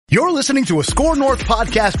You're listening to a Score North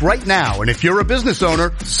podcast right now, and if you're a business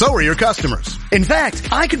owner, so are your customers. In fact,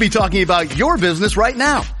 I could be talking about your business right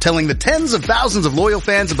now, telling the tens of thousands of loyal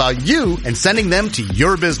fans about you and sending them to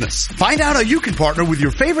your business. Find out how you can partner with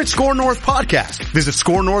your favorite Score North podcast. Visit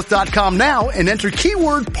scorenorth.com now and enter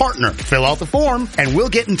keyword partner. Fill out the form, and we'll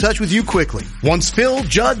get in touch with you quickly. Once Phil,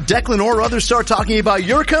 Judd, Declan, or others start talking about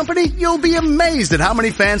your company, you'll be amazed at how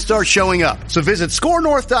many fans start showing up. So visit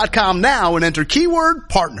scorenorth.com now and enter keyword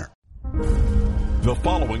partner. The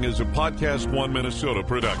following is a Podcast One Minnesota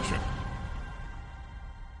production.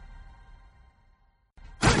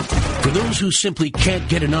 For those who simply can't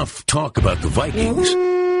get enough talk about the Vikings,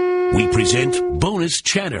 we present Bonus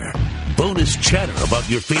Chatter. Bonus chatter about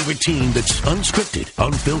your favorite team that's unscripted,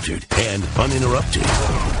 unfiltered, and uninterrupted.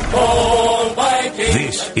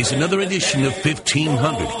 This is another edition of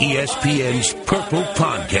 1500 ESPN's Purple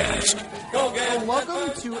Podcast.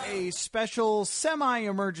 Welcome to a special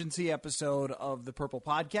semi-emergency episode of the Purple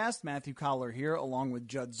Podcast. Matthew Collar here, along with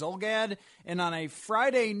Judd Zulgad. And on a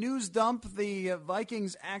Friday news dump, the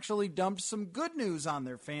Vikings actually dumped some good news on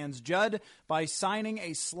their fans, Judd, by signing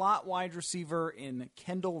a slot wide receiver in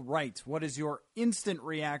Kendall Wright. What is your instant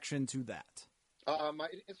reaction to that? My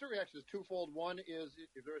instant reaction is twofold. One is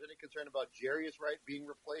if there was any concern about Jarius Wright being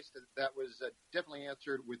replaced, that was definitely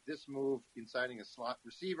answered with this move in signing a slot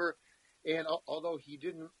receiver. And although he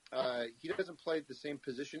doesn't play the same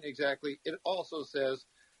position exactly, it also says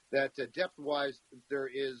that depth-wise, there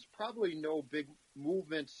is probably no big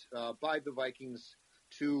movement by the Vikings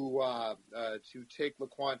to take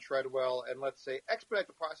Laquan Treadwell and, let's say, expedite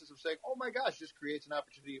the process of saying, oh my gosh, this creates an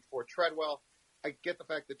opportunity for Treadwell. I get the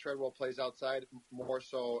fact that Treadwell plays outside more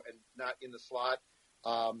so and not in the slot.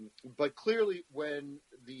 But clearly when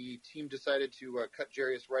the team decided to cut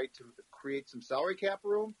Jarius Wright to create some salary cap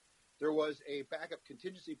room, there was a backup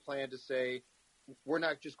contingency plan to say, we're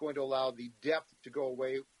not just going to allow the depth to go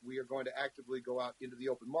away. We are going to actively go out into the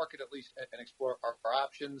open market, at least, and explore our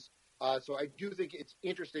options. So I do think it's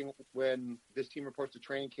interesting when this team reports to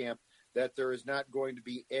training camp that there is not going to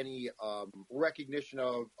be any recognition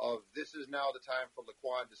of this is now the time for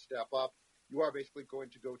Laquan to step up. You are basically going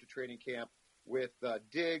to go to training camp with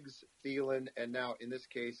Diggs, Thielen, and now in this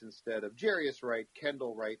case, instead of Jarius Wright,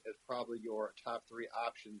 Kendall Wright as probably your top three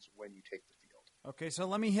options when you take the field. Okay, so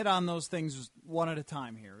let me hit on those things one at a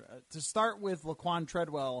time here. To start with Laquan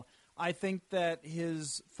Treadwell, I think that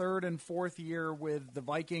his third and fourth year with the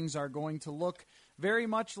Vikings are going to look very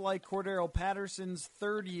much like Cordero Patterson's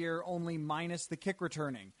third year, only minus the kick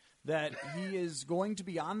returning. That he is going to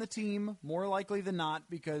be on the team more likely than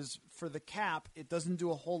not because for the cap, it doesn't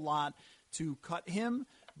do a whole lot to cut him,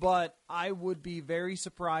 but I would be very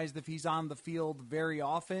surprised if he's on the field very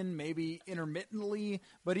often, maybe intermittently,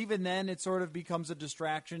 but even then it sort of becomes a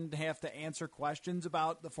distraction to have to answer questions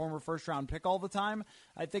about the former first-round pick all the time.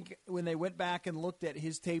 I think when they went back and looked at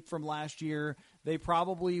his tape from last year, they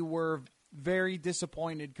probably were very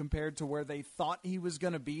disappointed compared to where they thought he was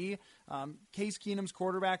going to be. Case Keenum's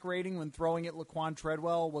quarterback rating when throwing at Laquan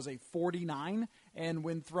Treadwell was a 49, and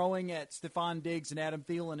when throwing at Stephon Diggs and Adam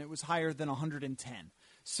Thielen, it was higher than 110.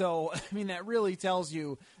 So, I mean, that really tells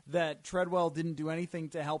you that Treadwell didn't do anything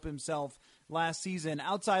to help himself last season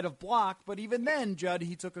outside of block, but even then, Judd,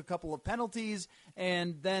 he took a couple of penalties,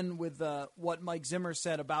 and then with what Mike Zimmer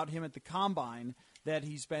said about him at the Combine, that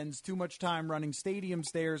he spends too much time running stadium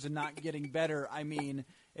stairs and not getting better. I mean,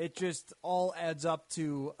 it just all adds up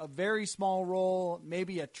to a very small role,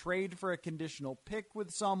 maybe a trade for a conditional pick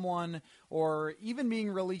with someone, or even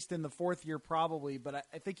being released in the fourth year probably. But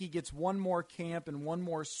I think he gets one more camp and one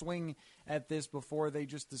more swing at this before they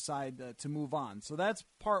just decide to move on. So that's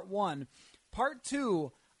part one. Part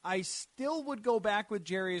two, I still would go back with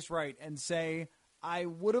Jarius Wright and say I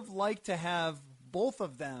would have liked to have both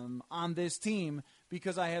of them on this team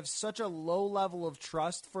because I have such a low level of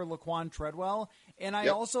trust for Laquan Treadwell. And I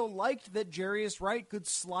also liked that Jarius Wright could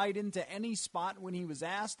slide into any spot when he was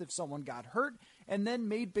asked if someone got hurt and then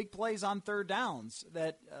made big plays on third downs.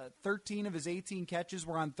 That 13 of his 18 catches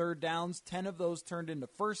were on third downs. 10 of those turned into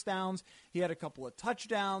first downs. He had a couple of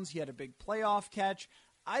touchdowns. He had a big playoff catch.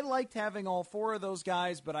 I liked having all four of those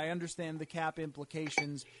guys, but I understand the cap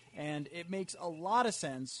implications, and it makes a lot of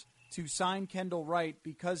sense to sign Kendall Wright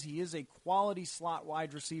because he is a quality slot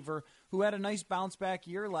wide receiver who had a nice bounce-back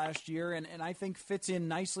year last year and I think fits in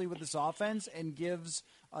nicely with this offense and gives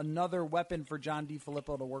another weapon for John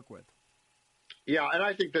DeFilippo to work with. Yeah, and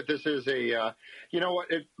I think that this is a,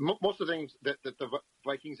 most of the things that the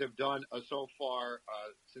Vikings have done so far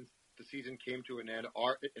since the season came to an end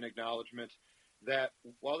are an acknowledgement that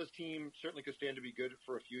while this team certainly could stand to be good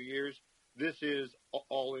for a few years, this is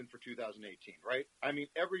all in for 2018, right? I mean,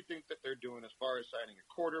 everything that they're doing as far as signing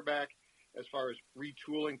a quarterback, as far as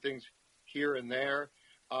retooling things here and there,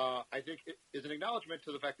 I think it is an acknowledgement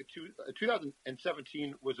to the fact that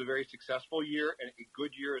 2017 was a very successful year and a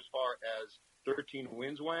good year as far as 13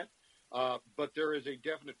 wins went. But there is a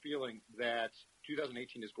definite feeling that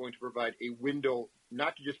 2018 is going to provide a window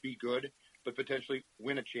not to just be good, but potentially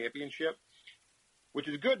win a championship, which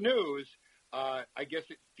is good news. I guess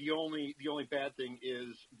the only bad thing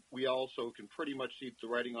is we also can pretty much see the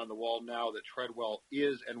writing on the wall now that Treadwell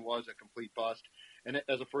is and was a complete bust, and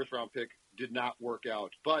as a first-round pick did not work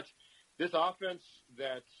out. But this offense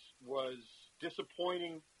that was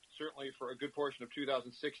disappointing certainly for a good portion of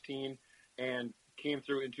 2016 and came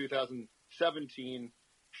through in 2017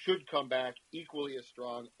 should come back equally as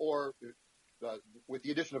strong, or with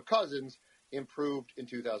the addition of Cousins, improved in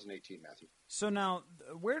 2018, Matthew. So now,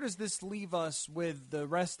 where does this leave us with the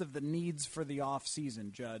rest of the needs for the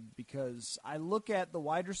offseason, Judd? Because I look at the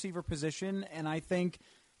wide receiver position, and I think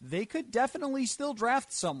they could definitely still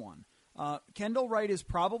draft someone. Kendall Wright is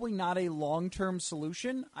probably not a long-term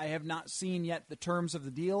solution. I have not seen yet the terms of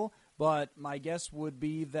the deal, but my guess would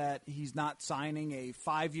be that he's not signing a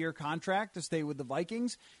 5-year contract to stay with the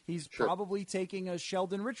Vikings. He's probably taking a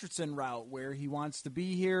Sheldon Richardson route where he wants to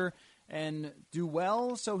be here and do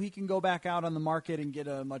well so he can go back out on the market and get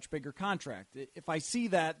a much bigger contract. If I see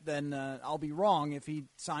that, then I'll be wrong if he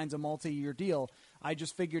signs a multi-year deal. I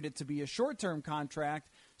just figured it to be a short-term contract.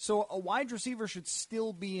 So a wide receiver should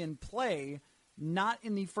still be in play, not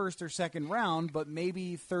in the first or second round, but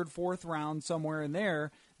maybe third, fourth round, somewhere in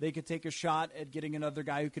there. They could take a shot at getting another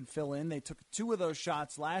guy who could fill in. They took 2 of those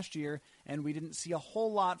shots last year, and we didn't see a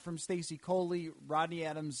whole lot from Stacey Coley. Rodney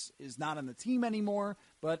Adams is not on the team anymore,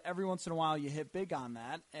 but every once in a while you hit big on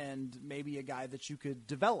that, and maybe a guy that you could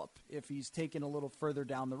develop if he's taken a little further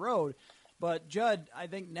down the road. But, Judd, I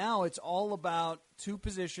think now it's all about 2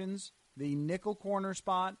 positions, the nickel corner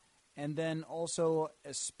spot, and then also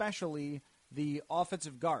especially the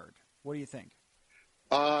offensive guard. What do you think?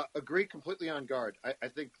 Agree completely on guard. I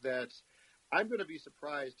think that I'm going to be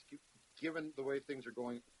surprised, given the way things are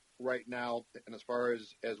going right now, and as far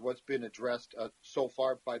as what's been addressed so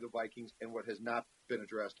far by the Vikings and what has not been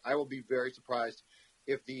addressed. I will be very surprised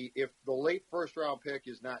if the late first-round pick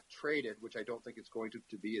is not traded, which I don't think it's going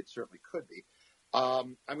to be. It certainly could be.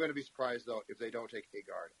 I'm going to be surprised, though, if they don't take a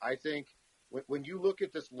guard. I think when you look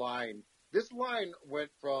at this line went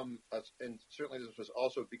from, and certainly this was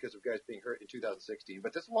also because of guys being hurt in 2016,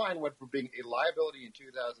 but this line went from being a liability in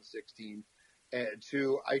 2016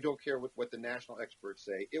 to, I don't care what the national experts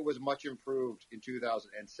say, it was much improved in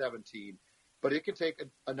 2017, but it can take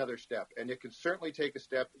another step, and it can certainly take a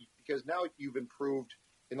step because now you've improved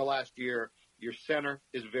in the last year. Your center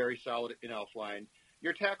is very solid in Elflein.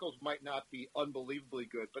 Your tackles might not be unbelievably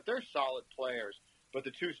good, but they're solid players. But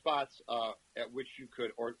the 2 spots at which you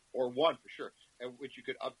could, or one for sure, at which you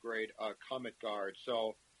could upgrade come at guard.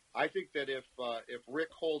 So I think that if Rick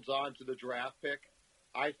holds on to the draft pick,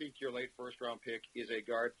 I think your late first-round pick is a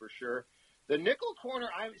guard for sure. The nickel corner,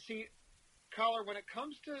 Collar, when it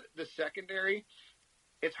comes to the secondary,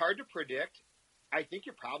 it's hard to predict. I think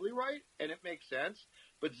you're probably right, and it makes sense.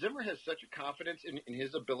 But Zimmer has such a confidence in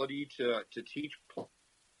his ability to teach players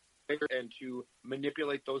and to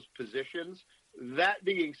manipulate those positions. That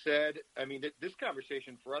being said, I mean, this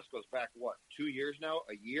conversation for us goes back, 2 years now,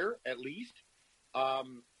 a year at least.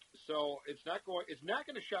 So it's not going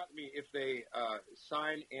to shock me if they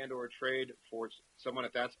sign and or trade for someone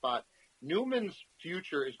at that spot. Newman's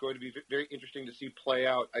future is going to be very interesting to see play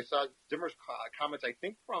out. I saw Zimmer's comments, I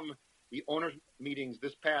think, from the owners' meetings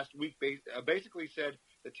this past week, basically said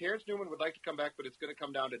that Terrence Newman would like to come back, but it's going to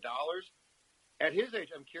come down to dollars. At his age,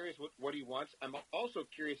 I'm curious what he wants. I'm also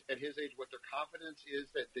curious at his age what their confidence is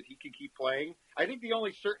that he can keep playing. I think the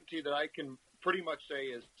only certainty that I can pretty much say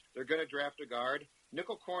is they're going to draft a guard.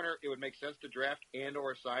 Nickel corner, it would make sense to draft and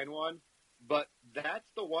or sign one. But that's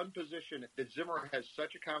the one position that Zimmer has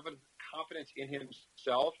such a confidence in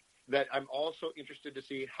himself that I'm also interested to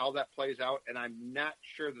see how that plays out, and I'm not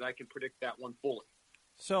sure that I can predict that one fully.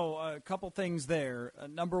 So a couple things there.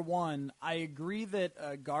 Number one, I agree that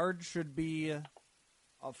a guard should be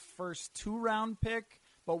a first 2-round pick,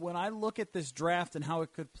 but when I look at this draft and how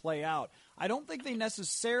it could play out, I don't think they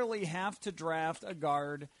necessarily have to draft a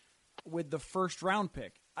guard with the first-round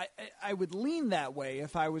pick. I would lean that way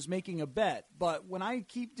if I was making a bet, but when I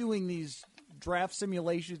keep doing these draft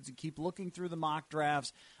simulations and keep looking through the mock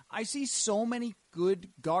drafts, I see so many good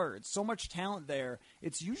guards, so much talent there.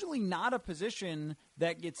 It's usually not a position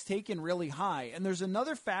that gets taken really high. And there's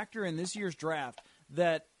another factor in this year's draft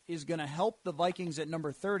that is going to help the Vikings at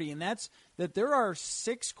number 30, and that's that there are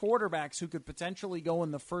 6 quarterbacks who could potentially go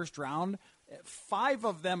in the first round. 5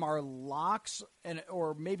 of them are locks,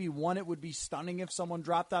 or maybe one it would be stunning if someone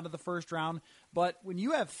dropped out of the first round. But when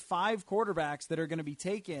you have 5 quarterbacks that are going to be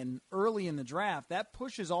taken early in the draft, that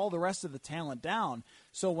pushes all the rest of the talent down.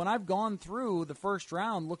 So when I've gone through the first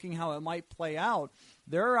round looking how it might play out,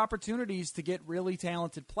 there are opportunities to get really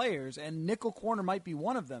talented players, and nickel corner might be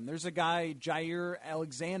one of them. There's a guy, Jair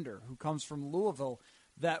Alexander, who comes from Louisville,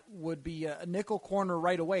 that would be a nickel corner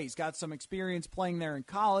right away. He's got some experience playing there in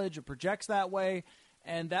college. It projects that way,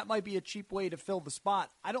 and that might be a cheap way to fill the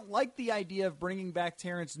spot. I don't like the idea of bringing back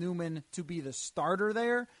Terrence Newman to be the starter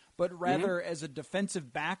there, but rather as a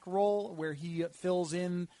defensive back role where he fills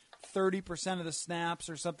in 30% of the snaps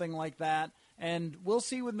or something like that. And we'll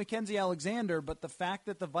see with Mackenzie Alexander, but the fact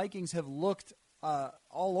that the Vikings have looked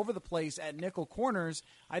all over the place at nickel corners,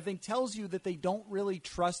 I think tells you that they don't really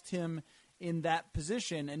trust him in that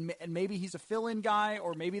position, and maybe he's a fill-in guy,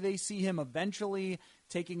 or maybe they see him eventually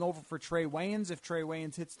taking over for Trey Waynes if Trey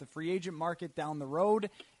Waynes hits the free agent market down the road.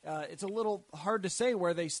 It's a little hard to say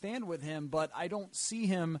where they stand with him, but I don't see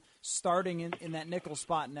him starting in that nickel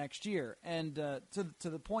spot next year. And to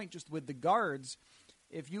the point, just with the guards,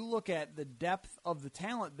 if you look at the depth of the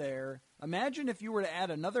talent there, imagine if you were to add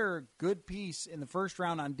another good piece in the first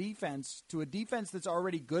round on defense to a defense that's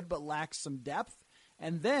already good but lacks some depth.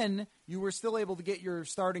 And then you were still able to get your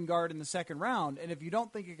starting guard in the second round. And if you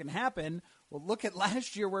don't think it can happen, well, look at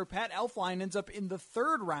last year where Pat Elflein ends up in the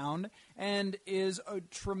third round and is a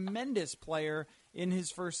tremendous player in his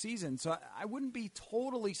first season. So I wouldn't be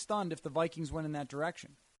totally stunned if the Vikings went in that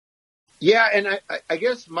direction. Yeah, and I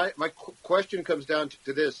guess my question comes down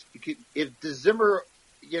to this. If the Zimmer,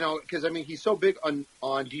 because, he's so big on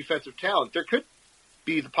defensive talent, there could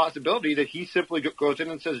be the possibility that he simply goes in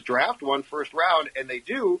and says draft one first round, and they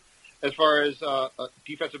do, as far as a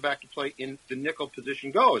defensive back to play in the nickel position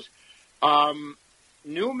goes.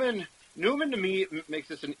 Newman to me makes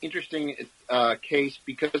this an interesting case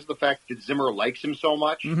because of the fact that Zimmer likes him so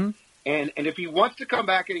much. Mm-hmm. And if he wants to come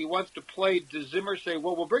back and he wants to play, does Zimmer say,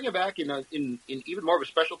 well, we'll bring him back in even more of a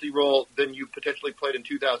specialty role than you potentially played in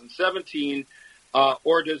 2017,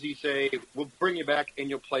 or does he say, we'll bring you back and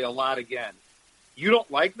you'll play a lot again? You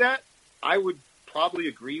don't like that? I would probably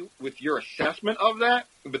agree with your assessment of that.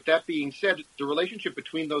 But that being said, the relationship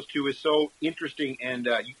between those two is so interesting and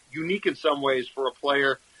unique in some ways for a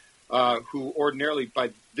player who ordinarily by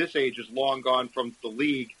this age is long gone from the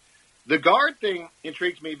league. The guard thing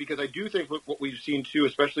intrigues me because I do think what we've seen too,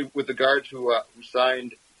 especially with the guards who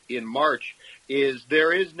signed in March, is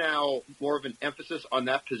there is now more of an emphasis on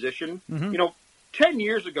that position. Mm-hmm. 10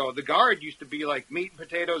 years ago, the guard used to be like meat and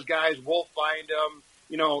potatoes guys. We'll find them.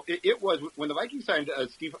 It was when the Vikings signed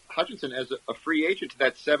Steve Hutchinson as a free agent to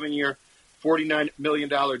that 7-year, $49 million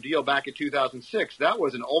deal back in 2006. That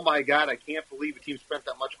was an, oh my God, I can't believe a team spent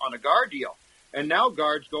that much on a guard deal. And now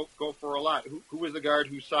guards go for a lot. Who was the guard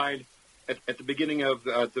who signed at the beginning of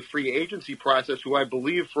the free agency process, who I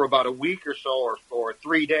believe for about a week or so or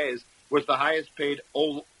 3 days was the highest paid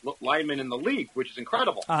old lineman in the league, which is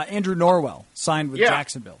incredible. Andrew Norwell signed with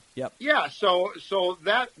Jacksonville. Yep. Yeah. So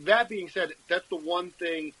that being said, that's the one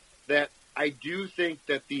thing that I do think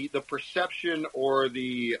that the perception or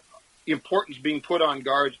the importance being put on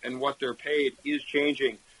guards and what they're paid is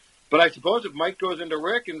changing. But I suppose if Mike goes into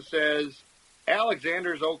Rick and says,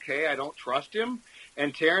 Alexander's okay, I don't trust him,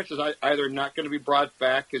 and Terrence is either not going to be brought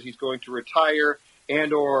back because he's going to retire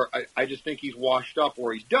and or I just think he's washed up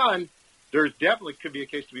or he's done, there's definitely could be a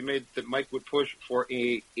case to be made that Mike would push for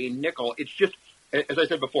a nickel. It's just, as I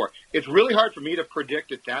said before, it's really hard for me to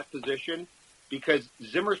predict at that position because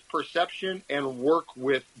Zimmer's perception and work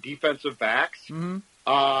with defensive backs,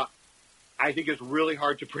 I think is really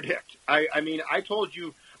hard to predict. I mean, I told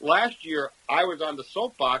you last year I was on the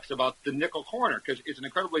soapbox about the nickel corner because it's an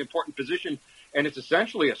incredibly important position and it's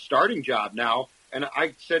essentially a starting job now. And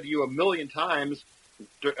I said to you a million times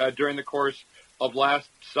during the course of last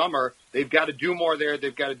summer, they've got to do more there,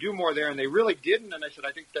 and they really didn't. And I said,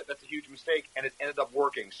 I think that's a huge mistake, and it ended up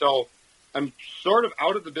working. So I'm sort of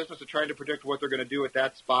out of the business of trying to predict what they're going to do at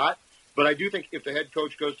that spot. But I do think if the head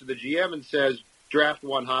coach goes to the GM and says, draft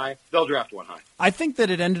one high, they'll draft one high. I think that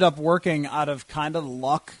it ended up working out of kind of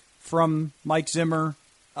luck from Mike Zimmer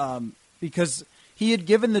because he had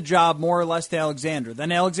given the job more or less to Alexander.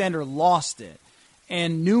 Then Alexander lost it.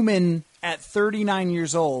 And Newman, at 39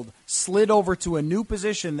 years old, slid over to a new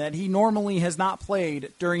position that he normally has not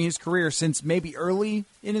played during his career since maybe early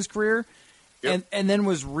in his career. and then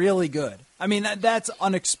was really good. I mean, that's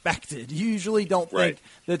unexpected. You usually don't think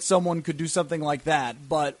that someone could do something like that.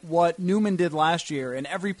 But what Newman did last year, and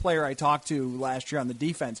every player I talked to last year on the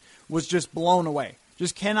defense, was just blown away.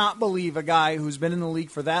 Just cannot believe a guy who's been in the league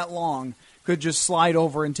for that long could just slide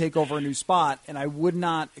over and take over a new spot, and I would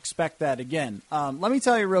not expect that again. Let me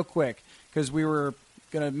tell you real quick, because we were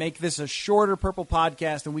going to make this a shorter Purple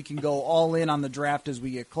podcast, and we can go all in on the draft as we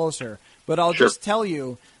get closer. But I'll just tell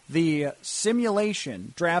you, the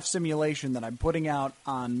draft simulation that I'm putting out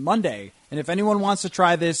on Monday, and if anyone wants to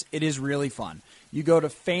try this, it is really fun. You go to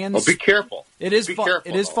fans. Oh, be careful. It is fun.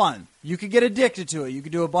 It is fun. You could get addicted to it. You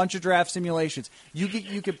could do a bunch of draft simulations. You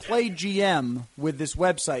could play GM with this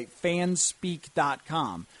website,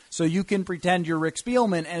 fanspeak.com. So you can pretend you're Rick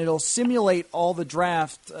Spielman, and it'll simulate all the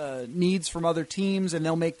draft needs from other teams, and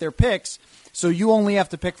they'll make their picks. So you only have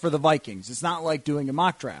to pick for the Vikings. It's not like doing a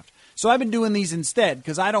mock draft. So I've been doing these instead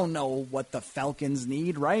because I don't know what the Falcons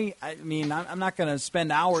need, right? I mean, I'm not going to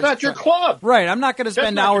spend hours. It's not your club. Right. I'm not going to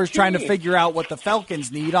spend hours trying to figure out what the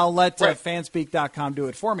Falcons need. I'll let fanspeak.com do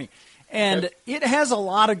it for me. And it has a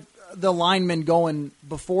lot of the linemen going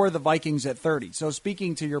before the Vikings at 30. So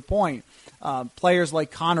speaking to your point, players like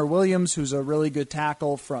Connor Williams, who's a really good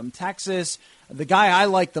tackle from Texas. The guy I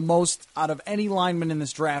like the most out of any lineman in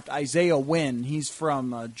this draft, Isaiah Wynn. He's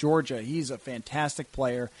from Georgia. He's a fantastic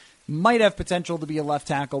player. Might have potential to be a left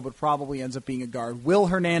tackle, but probably ends up being a guard. Will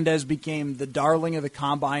Hernandez became the darling of the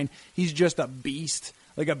combine. He's just a beast,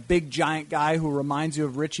 like a big, giant guy who reminds you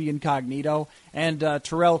of Richie Incognito. And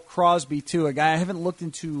Terrell Crosby, too, a guy I haven't looked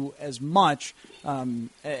into as much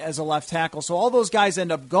as a left tackle. So all those guys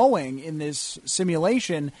end up going in this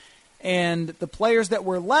simulation, and the players that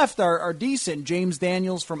were left are decent. James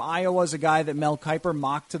Daniels from Iowa is a guy that Mel Kiper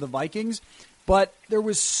mocked to the Vikings. But there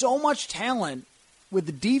was so much talent with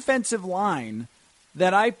the defensive line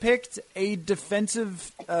that I picked a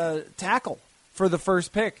defensive tackle for the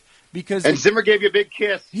first pick. And Zimmer gave you a big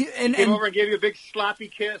kiss. He came over and gave you a big sloppy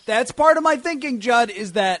kiss. That's part of my thinking, Judd,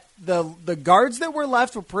 is that the guards that were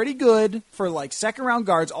left were pretty good for like second-round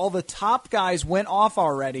guards. All the top guys went off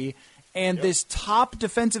already, and this top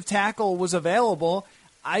defensive tackle was available.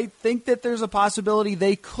 I think that there's a possibility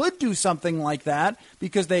they could do something like that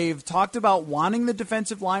because they've talked about wanting the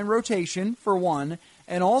defensive line rotation, for one,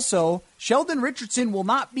 and also Sheldon Richardson will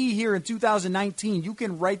not be here in 2019. You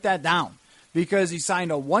can write that down because he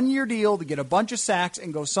signed a one-year deal to get a bunch of sacks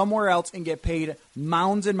and go somewhere else and get paid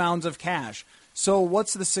mounds and mounds of cash. So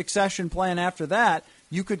what's the succession plan after that?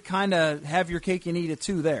 You could kind of have your cake and eat it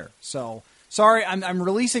too there. So sorry, I'm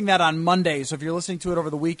releasing that on Monday, so if you're listening to it over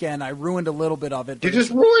the weekend, I ruined a little bit of it. You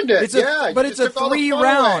just ruined it. But it's a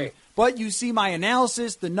 3-round. But you see my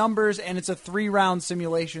analysis, the numbers, and it's a 3-round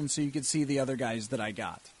simulation, so you can see the other guys that I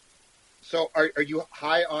got. So are you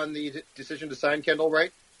high on the decision to sign Kendall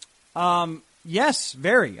Wright? Yes,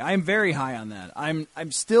 very. I am very high on that.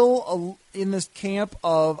 I'm still in this camp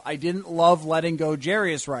of I didn't love letting go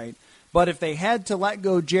Jarius Wright, but if they had to let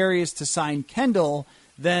go Jarius to sign Kendall,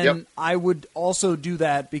 then I would also do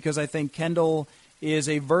that because I think Kendall is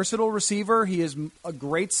a versatile receiver. He is a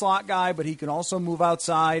great slot guy, but he can also move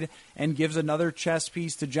outside and gives another chess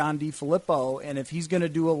piece to John DeFilippo. And if he's going to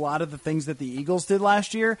do a lot of the things that the Eagles did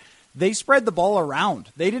last year, they spread the ball around.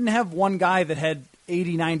 They didn't have one guy that had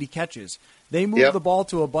 80, 90 catches. They moved the ball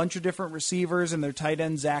to a bunch of different receivers and their tight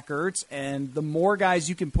end, Zach Ertz. And the more guys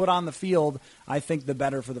you can put on the field, I think the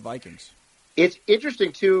better for the Vikings. It's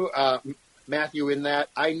interesting, too, Matthew, in that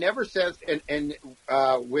I never sensed, and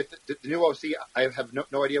with the new OC, I have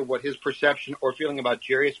no idea what his perception or feeling about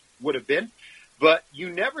Jarius would have been, but you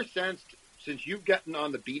never sensed, since you've gotten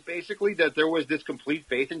on the beat, basically, that there was this complete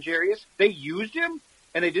faith in Jarius. They used him,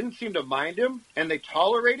 and they didn't seem to mind him, and they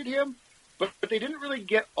tolerated him, but they didn't really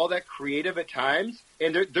get all that creative at times,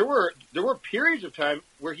 and there were periods of time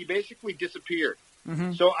where he basically disappeared.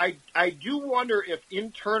 Mm-hmm. So I do wonder if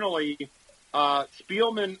internally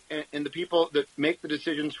Spielman and the people that make the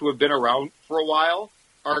decisions who have been around for a while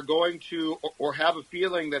are going to or have a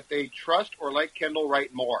feeling that they trust or like Kendall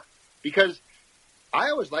Wright more. Because I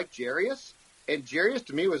always liked Jarius, and Jarius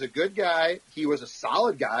to me was a good guy. He was a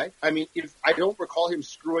solid guy. I mean, I don't recall him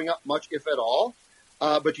screwing up much, if at all.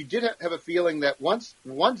 But you did have a feeling that once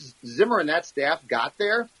Zimmer and that staff got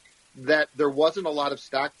there, that there wasn't a lot of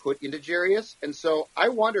stock put into Jarius. And so I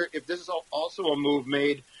wonder if this is also a move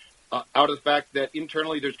made out of the fact that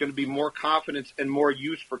internally there's going to be more confidence and more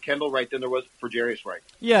use for Kendall Wright than there was for Jarius Wright.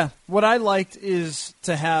 Yeah, what I liked is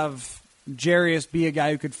to have Jarius be a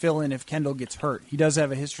guy who could fill in if Kendall gets hurt. He does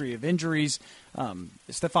have a history of injuries.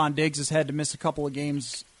 Stephon Diggs has had to miss a couple of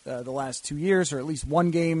games the last 2 years, or at least one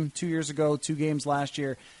game 2 years ago, 2 games last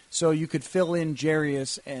year. so you could fill in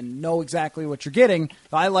Jarius and know exactly what you're getting.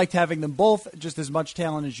 I liked having them both, just as much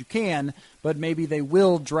talent as you can, but maybe they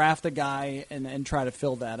will draft a guy and try to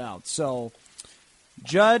fill that out. So,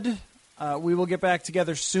 Judd, we will get back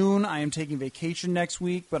together soon. I am taking vacation next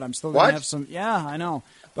week, but I'm still going to have some. Yeah, I know.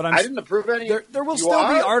 But I didn't approve any. There will still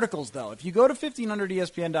be articles, though. If you go to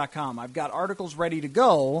 1500ESPN.com, I've got articles ready to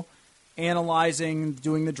go, analyzing,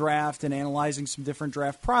 doing the draft, and analyzing some different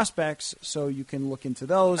draft prospects, so you can look into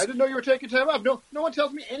those. I didn't know you were taking time off. No one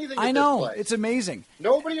tells me anything. I know. It's amazing.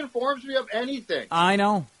 Nobody informs me of anything. I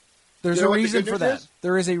know. There's a reason for that.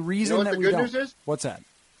 There is a reason that we don't. You know what the good news is? What's that?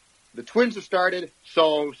 The Twins have started,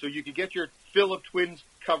 so you can get your fill of Twins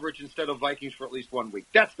coverage instead of Vikings for at least 1 week.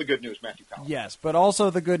 That's the good news, Matthew Collins. Yes, but also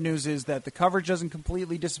the good news is that the coverage doesn't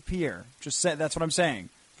completely disappear. That's what I'm saying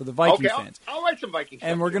for the Viking fans. I'll write some Viking stuff.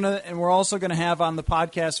 And we're also gonna have on the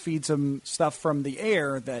podcast feed some stuff from the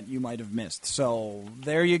air that you might have missed. So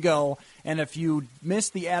there you go. And if you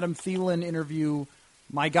missed the Adam Thielen interview,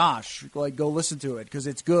 my gosh, go listen to it because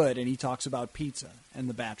it's good, and he talks about pizza and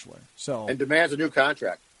The Bachelor. And demands a new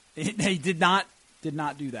contract. He did not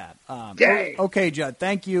do that. Dang. Okay, Judd.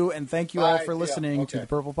 Thank you, and thank you all for listening to the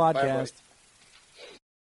Purple Podcast.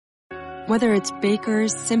 Whether it's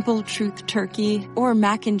Baker's Simple Truth Turkey or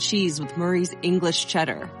mac and cheese with Murray's English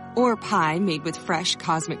Cheddar or pie made with fresh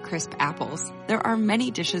Cosmic Crisp apples, there are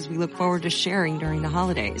many dishes we look forward to sharing during the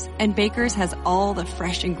holidays. And Baker's has all the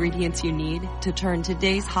fresh ingredients you need to turn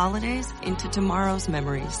today's holidays into tomorrow's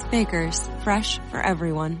memories. Baker's, fresh for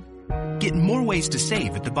everyone. Get more ways to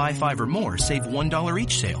save at the Buy 5 or More Save $1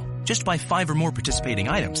 each sale. Just buy 5 or more participating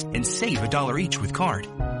items and save $1 each with card.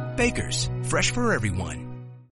 Baker's, fresh for everyone.